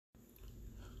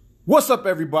What's up,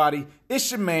 everybody?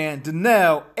 It's your man,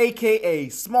 Danelle, aka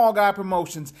Small Guy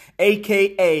Promotions,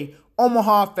 aka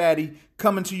Omaha Fatty,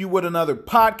 coming to you with another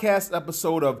podcast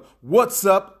episode of What's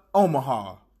Up,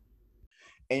 Omaha.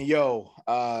 And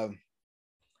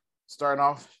starting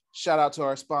off, shout out to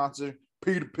our sponsor,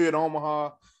 Peter Pitt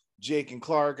Omaha, Jake and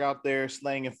Clark out there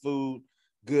slanging food,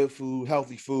 good food,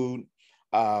 healthy food.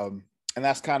 And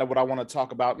that's kind of what I want to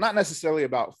talk about. Not necessarily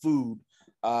about food,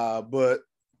 but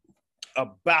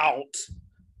about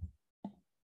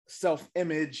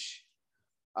self-image.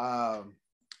 And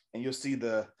you'll see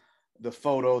the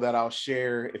photo that I'll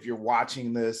share if you're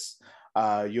watching this.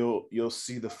 You'll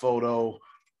see the photo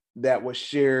that was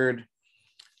shared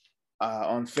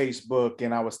on Facebook,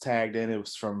 and I was tagged in. It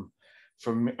was from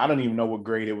I don't even know what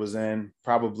grade it was in.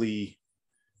 Probably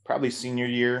senior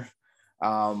year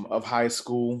of high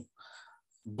school,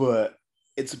 but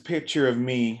it's a picture of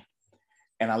me.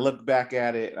 And I look back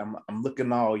at it, I'm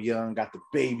looking all young, got the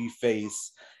baby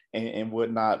face and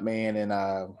whatnot, man. And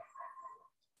I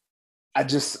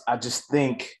just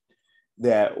think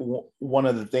that one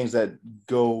of the things that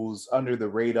goes under the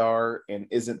radar and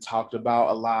isn't talked about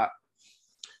a lot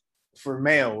for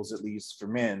males, at least for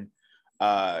men,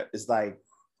 is like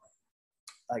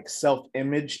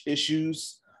self-image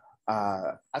issues.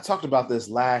 I talked about this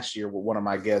last year with one of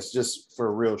my guests, just for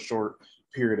a real short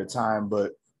period of time,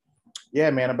 but yeah,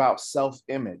 man, about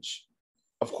self-image.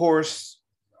 Of course,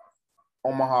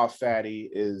 Omaha Fatty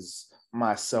is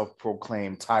my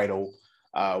self-proclaimed title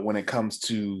when it comes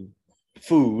to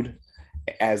food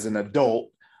as an adult.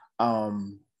 I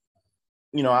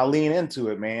lean into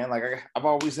it, man. Like I've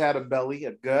always had a belly,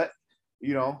 a gut,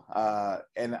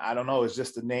 and I don't know, it's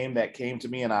just a name that came to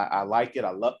me and I like it.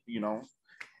 I love,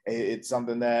 it's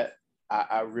something that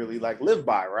I really live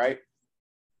by, right?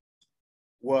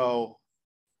 Well,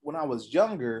 when I was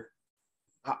younger,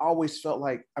 I always felt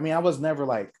like, I was never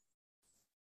like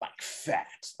fat,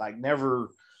 never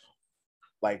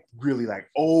really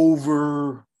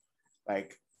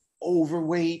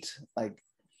overweight,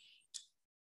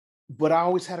 but I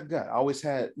always had a gut. I always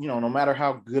had, no matter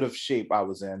how good of shape I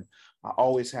was in, I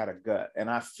always had a gut. And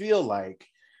I feel like,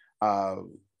 at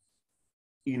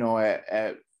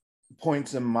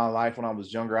points in my life when I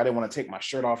was younger, I didn't want to take my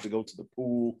shirt off to go to the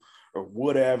pool or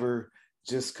whatever,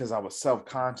 just because I was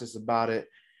self-conscious about it.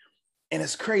 And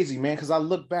it's crazy, man, because I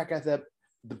look back at the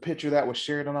picture that was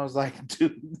shared and I was like,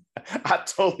 dude, I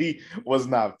totally was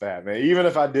not fat, man. Even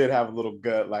if I did have a little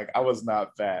gut, I was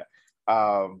not fat.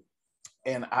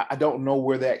 And I don't know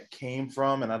where that came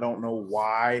from, and I don't know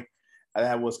why.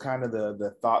 That was kind of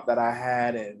the thought that I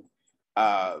had. And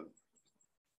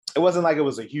it wasn't like it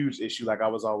was a huge issue. I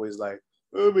was always like,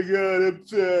 oh my God, I'm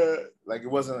fat.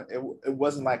 It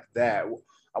wasn't like that.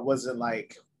 I wasn't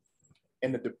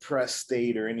in a depressed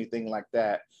state or anything like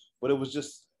that, but it was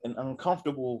just an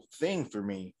uncomfortable thing for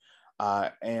me.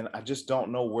 And I just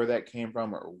don't know where that came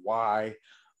from or why.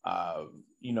 I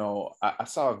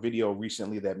saw a video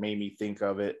recently that made me think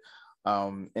of it.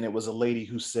 And it was a lady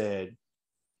who said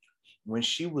when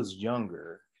she was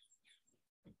younger,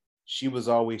 she was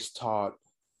always taught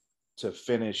to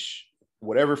finish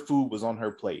whatever food was on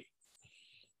her plate.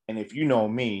 And if you know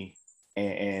me,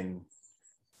 and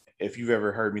if you've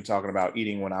ever heard me talking about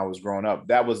eating when I was growing up,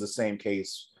 that was the same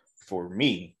case for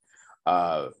me.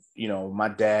 My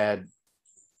dad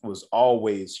was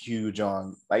always huge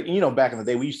on back in the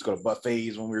day, we used to go to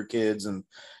buffets when we were kids. And,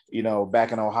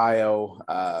 back in Ohio,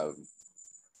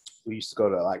 we used to go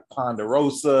to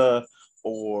Ponderosa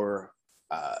or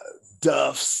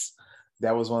Duff's.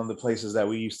 That was one of the places that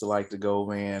we used to like to go,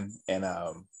 man. And,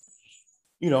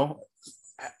 you know,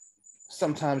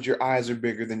 sometimes your eyes are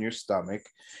bigger than your stomach,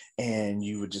 and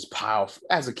you would just pile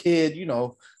as a kid,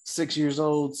 6 years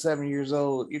old, 7 years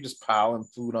old, you're just piling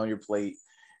food on your plate.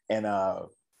 And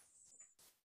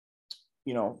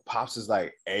Pops is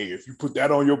like, hey, if you put that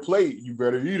on your plate, you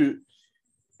better eat it.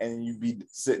 And you'd be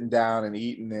sitting down and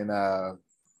eating, and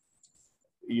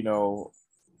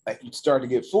you'd start to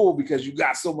get full because you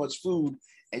got so much food,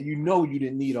 and you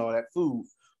didn't need all that food,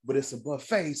 but it's a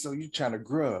buffet, so you're trying to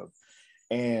grub.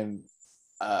 And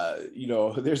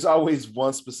there's always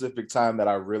one specific time that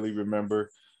I really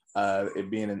remember it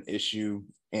being an issue.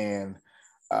 And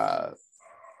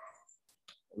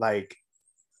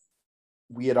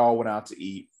we had all went out to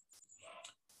eat,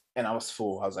 and I was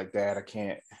full. I was like, Dad, I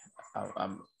can't,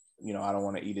 I'm I don't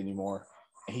want to eat anymore.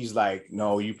 And he's like,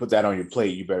 no, you put that on your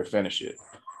plate, you better finish it.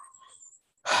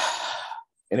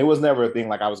 And it was never a thing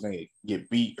like I was going to get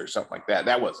beat or something like that.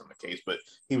 That wasn't the case, but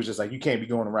he was just like, you can't be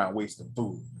going around wasting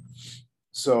food.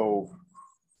 So,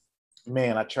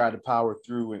 man, I tried to power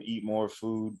through and eat more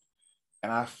food.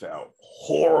 and I felt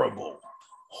horrible.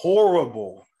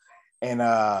 And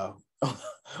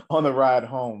on the ride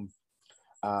home,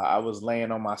 I was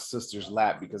laying on my sister's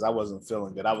lap because I wasn't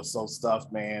feeling good. I was so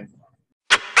stuffed, man.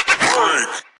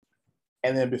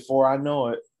 And then before I knew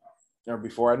it,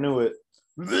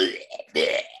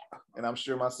 and I'm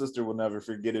sure my sister will never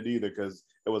forget it either because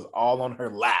it was all on her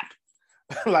lap.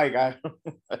 Like I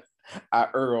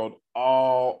earled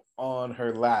all on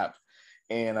her lap.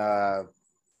 And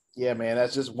yeah, man,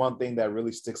 that's just one thing that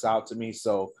really sticks out to me.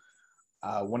 So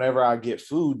whenever I get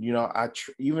food, you know,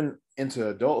 even into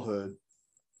adulthood,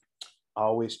 I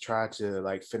always try to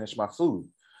like finish my food.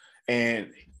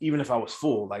 And even if I was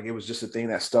full, like it was just a thing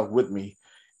that stuck with me.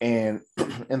 And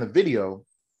in the video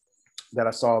that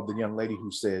I saw of the young lady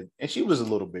who said, and she was a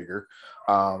little bigger,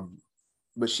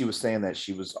 but she was saying that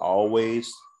she was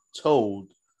always told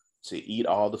to eat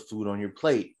all the food on your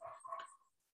plate,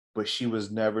 but she was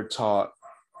never taught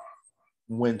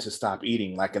when to stop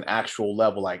eating, like an actual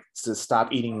level, like to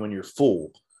stop eating when you're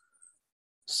full.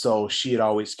 So she had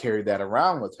always carried that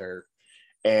around with her.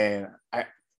 And I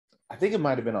think it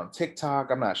might have been on TikTok.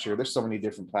 I'm not sure. There's so many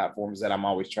different platforms that I'm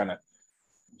always trying to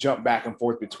jump back and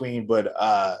forth between. But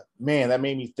man, that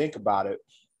made me think about it.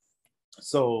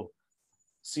 So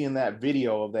seeing that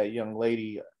video of that young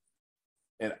lady,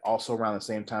 and also around the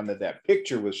same time that that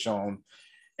picture was shown,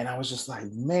 and I was just like,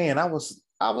 man, I was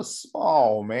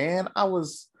small, man. I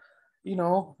was, you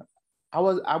know,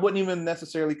 I wouldn't even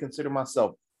necessarily consider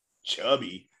myself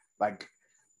chubby. Like,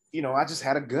 you know, I just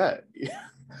had a gut.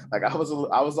 Like I was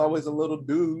always a little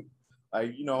dude.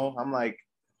 Like, you know, I'm like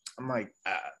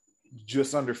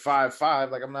just under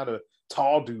 5'5". Like I'm not a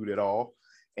tall dude at all.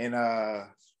 And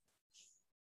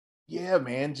yeah,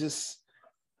 man, just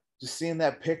seeing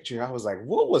that picture, I was like,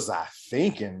 what was I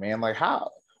thinking, man? Like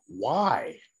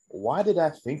why? Why did I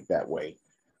think that way?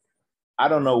 I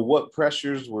don't know what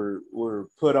pressures were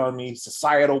put on me,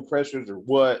 societal pressures or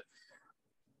what.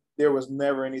 There was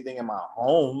never anything in my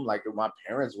home, like my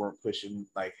parents weren't pushing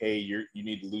like, hey, you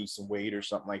need to lose some weight or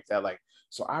something like that. Like,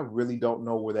 so I really don't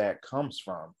know where that comes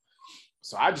from.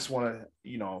 So I just want to,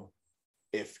 you know,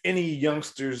 if any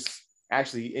youngsters,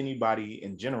 actually anybody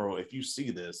in general, if you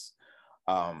see this,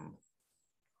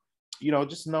 you know,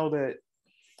 just know that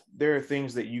there are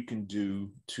things that you can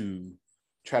do to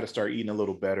try to start eating a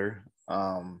little better.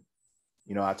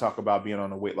 You know, I talk about being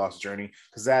on a weight loss journey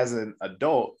because as an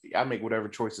adult, I make whatever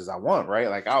choices I want, right?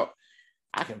 Like I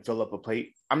can fill up a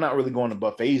plate. I'm not really going to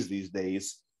buffets these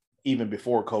days, even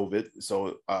before COVID.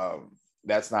 So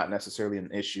that's not necessarily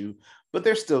an issue. But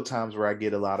there's still times where I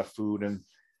get a lot of food and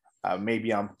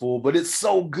maybe I'm full, but it's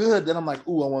so good that I'm like,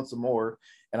 ooh, I want some more.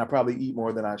 And I probably eat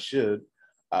more than I should.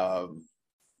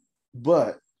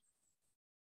 But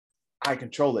I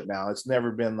control it now. It's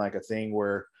never been like a thing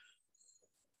where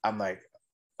I'm like,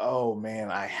 oh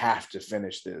man, I have to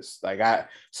finish this. Like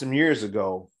some years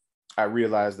ago, I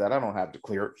realized that I don't have to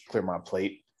clear my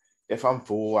plate. If I'm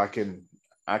full, I can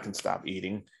stop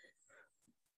eating.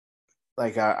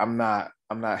 Like I'm not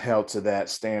held to that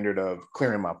standard of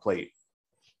clearing my plate.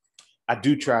 I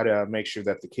do try to make sure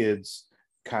that the kids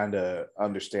kind of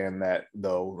understand that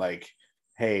though, like,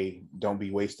 hey, don't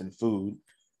be wasting food.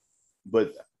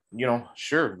 But you know,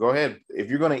 sure, go ahead.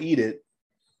 If you're gonna eat it,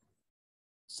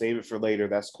 save it for later.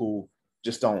 That's cool.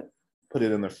 Just don't put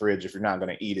it in the fridge if you're not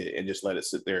going to eat it and just let it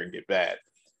sit there and get bad.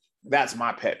 That's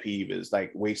my pet peeve, is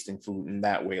like wasting food in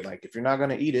that way. Like if you're not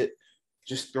going to eat it,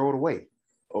 just throw it away,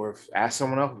 or ask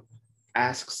someone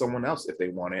else if they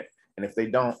want it, and if they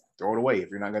don't, throw it away if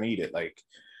you're not going to eat it. Like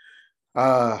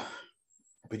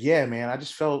but yeah, man, I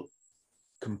just felt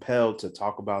compelled to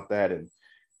talk about that. And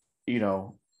you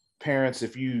know, parents,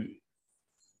 if you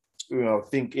know,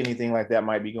 think anything like that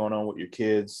might be going on with your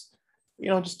kids, you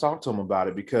know, just talk to them about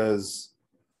it, because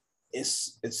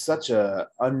it's such a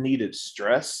unneeded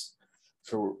stress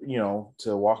for, you know,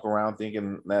 to walk around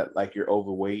thinking that like you're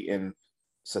overweight. And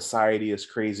society is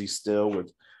crazy still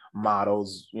with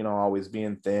models, you know, always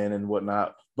being thin and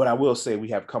whatnot. But I will say we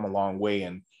have come a long way,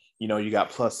 and you know, you got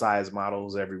plus size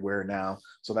models everywhere now,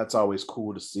 so that's always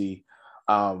cool to see.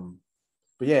 But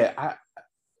yeah, I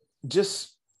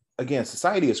just, again,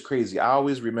 society is crazy. I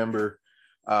always remember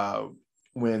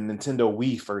when Nintendo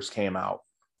Wii first came out,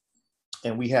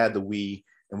 and we had the Wii,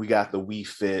 and we got the Wii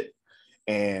Fit,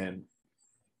 and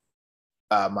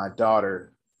my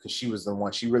daughter, because she was the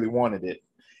one, she really wanted it,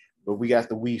 but we got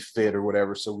the Wii Fit or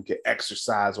whatever, so we could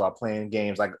exercise while playing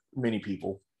games like many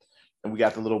people. And we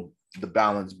got the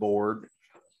balance board,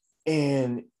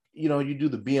 and you know, you do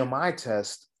the BMI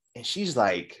test, and she's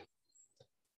like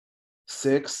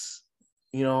 6,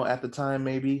 you know, at the time,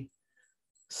 maybe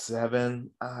 7.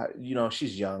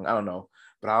 She's young. I don't know,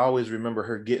 but I always remember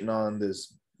her getting on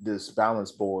this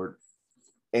balance board,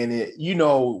 and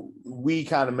we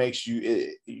kind of makes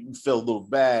you feel a little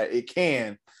bad. It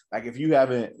can, like, if you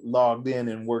haven't logged in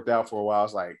and worked out for a while,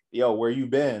 it's like, yo, where you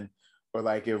been? Or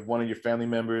like if one of your family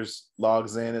members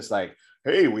logs in, it's like,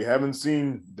 hey, we haven't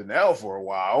seen Danelle for a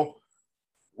while.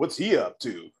 What's he up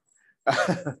to?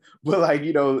 But like,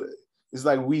 it's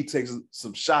like we take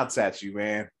some shots at you,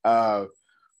 man. But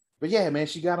yeah, man,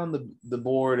 she got on the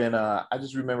board, and I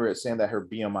just remember it saying that her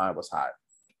BMI was high.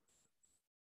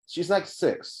 She's like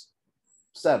 6,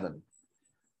 7,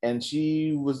 and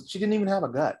she didn't even have a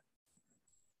gut.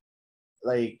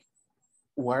 Like,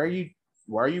 why are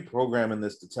you programming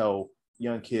this to tell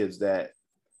young kids that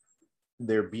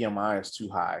their BMI is too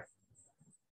high?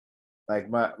 Like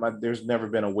my there's never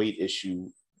been a weight issue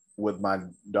with my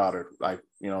daughter. Like,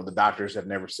 the doctors have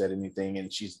never said anything,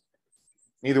 and she's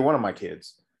neither one of my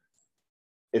kids.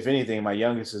 If anything, my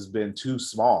youngest has been too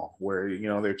small, where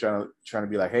they're trying to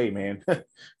be like, hey man,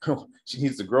 she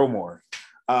needs to grow more.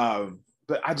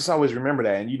 But I just always remember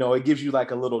that, and it gives you like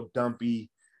a little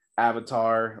dumpy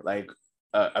avatar, like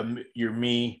you're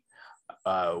me,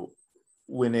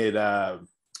 when it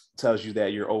tells you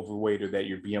that you're overweight or that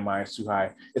your BMI is too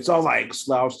high. It's all like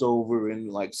slouched over and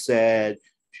like sad,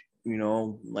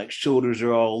 like shoulders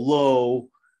are all low,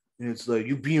 and it's like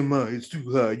your BMI is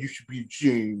too high, you should be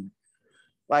ashamed.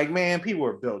 Like, man, people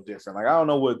are built different. Like, I don't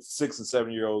know what 6 and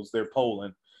 7-year-olds they're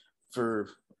polling for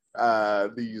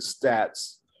these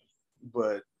stats,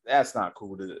 but that's not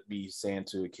cool to be saying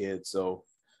to a kid. So,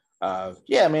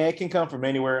 yeah, man, it can come from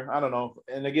anywhere. I don't know.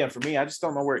 And again, for me, I just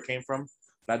don't know where it came from.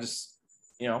 But I just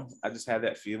had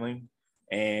that feeling,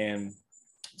 and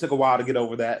it took a while to get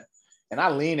over that. And I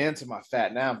lean into my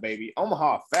fat now, baby.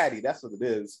 Omaha fatty, that's what it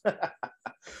is.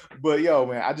 But yo,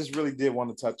 man, I just really did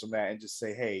want to touch on that and just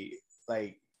say, hey,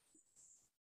 like,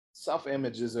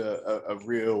 self-image is a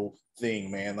real thing,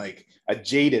 man, like a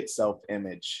jaded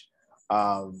self-image.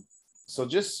 So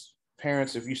just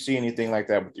parents, if you see anything like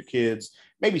that with your kids,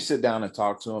 maybe sit down and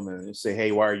talk to them and say,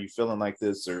 hey, why are you feeling like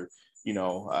this? Or,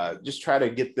 just try to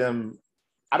get them.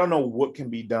 I don't know what can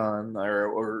be done,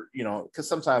 or because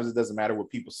sometimes it doesn't matter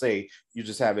what people say. You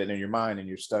just have it in your mind and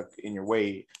you're stuck in your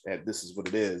way that this is what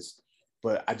it is.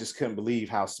 But I just couldn't believe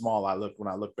how small I looked when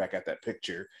I look back at that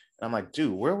picture. And I'm like,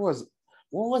 dude, where was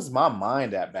my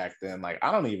mind at back then? Like,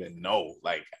 I don't even know.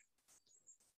 Like,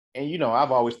 and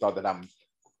I've always thought that I'm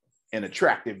an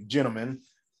attractive gentleman.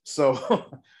 So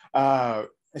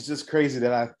it's just crazy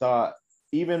that I thought,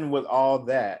 even with all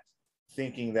that,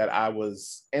 thinking that I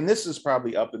was, and this is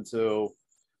probably up until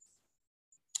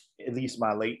at least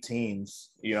my late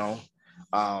teens,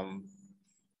 I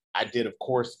did, of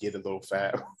course, get a little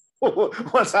fat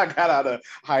once I got out of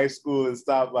high school and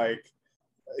stopped, like,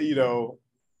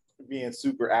 being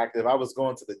super active. I was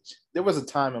going to there was a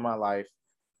time in my life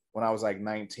when I was like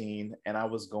 19, and I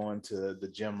was going to the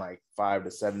gym like 5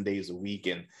 to 7 days a week,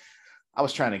 and I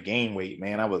was trying to gain weight,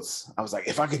 man. I was like,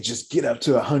 if I could just get up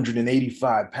to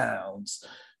 185 pounds,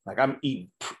 like I'm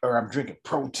drinking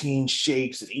protein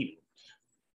shakes and eating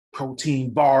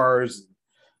protein bars,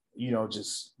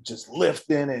 just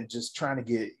lifting and just trying to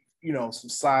get, some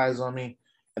size on me.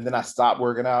 And then I stopped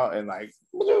working out and like,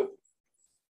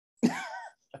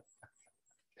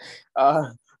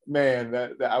 man,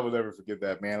 that I will never forget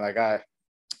that, man. Like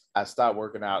I stopped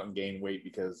working out and gained weight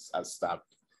because I stopped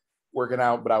working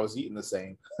out, but I was eating the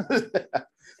same.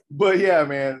 But yeah,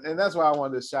 man, and that's why I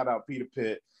wanted to shout out Peter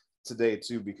Pitt today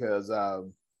too, because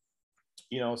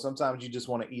sometimes you just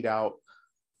want to eat out.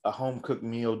 A home cooked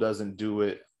meal doesn't do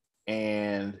it,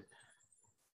 and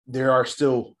there are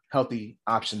still healthy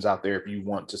options out there if you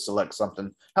want to select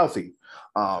something healthy.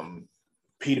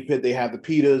 Peter Pitt, they have the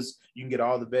pitas. You can get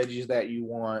all the veggies that you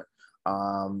want.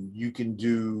 You can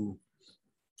do,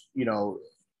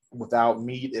 without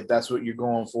meat if that's what you're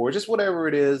going for. Just whatever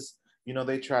it is,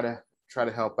 they try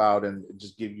to help out and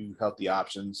just give you healthy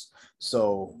options.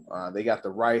 So they got the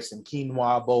rice and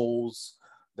quinoa bowls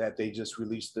that they just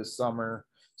released this summer.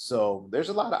 So there's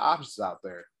a lot of options out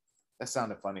there. That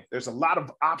sounded funny. There's a lot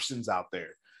of options out there.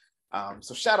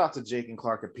 So shout out to Jake and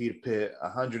Clark and Peter Pitt,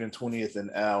 120th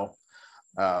and L.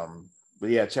 But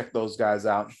yeah, check those guys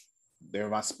out. They're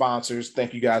my sponsors.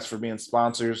 Thank you guys for being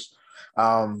sponsors.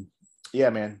 Yeah,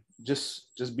 man,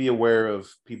 just be aware of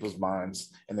people's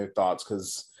minds and their thoughts,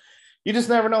 because you just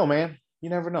never know, man. You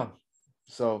never know.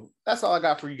 So that's all I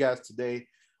got for you guys today.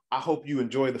 I hope you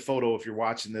enjoy the photo if you're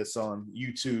watching this on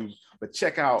YouTube, but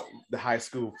check out the high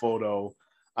school photo.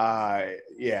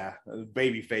 Yeah,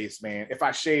 baby face, man. If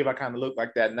I shave, I kind of look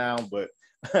like that now, but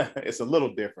it's a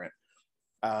little different.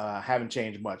 Haven't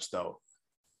changed much though.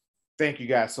 Thank you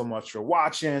guys so much for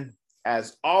watching.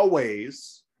 As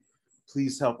always,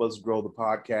 please help us grow the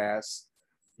podcast.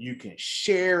 You can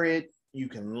share it. You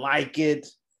can like it.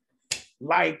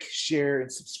 Like, share,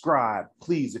 and subscribe.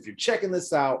 Please, if you're checking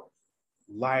this out,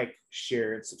 like,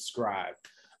 share, and subscribe.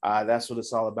 That's what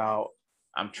it's all about.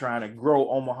 I'm trying to grow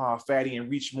Omaha Fatty and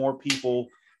reach more people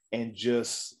and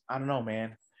just, I don't know,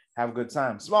 man, have a good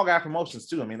time. Small Guy Promotions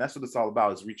too. I mean, that's what it's all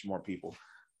about, is reaching more people.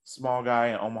 Small Guy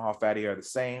and Omaha Fatty are the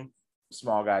same.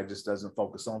 Small Guy just doesn't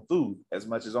focus on food as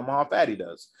much as Omaha Fatty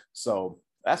does. So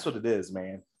that's what it is,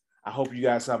 man. I hope you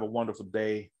guys have a wonderful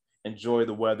day. Enjoy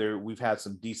the weather. We've had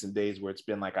some decent days where it's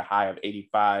been like a high of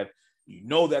 85. You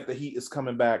know that the heat is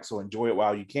coming back, so enjoy it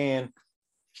while you can.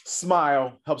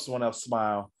 Smile, help someone else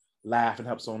smile. Laugh and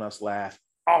help someone else laugh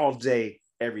all day,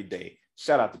 every day.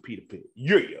 Shout out to Peter Pitt.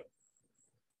 Yeah.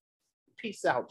 Peace out.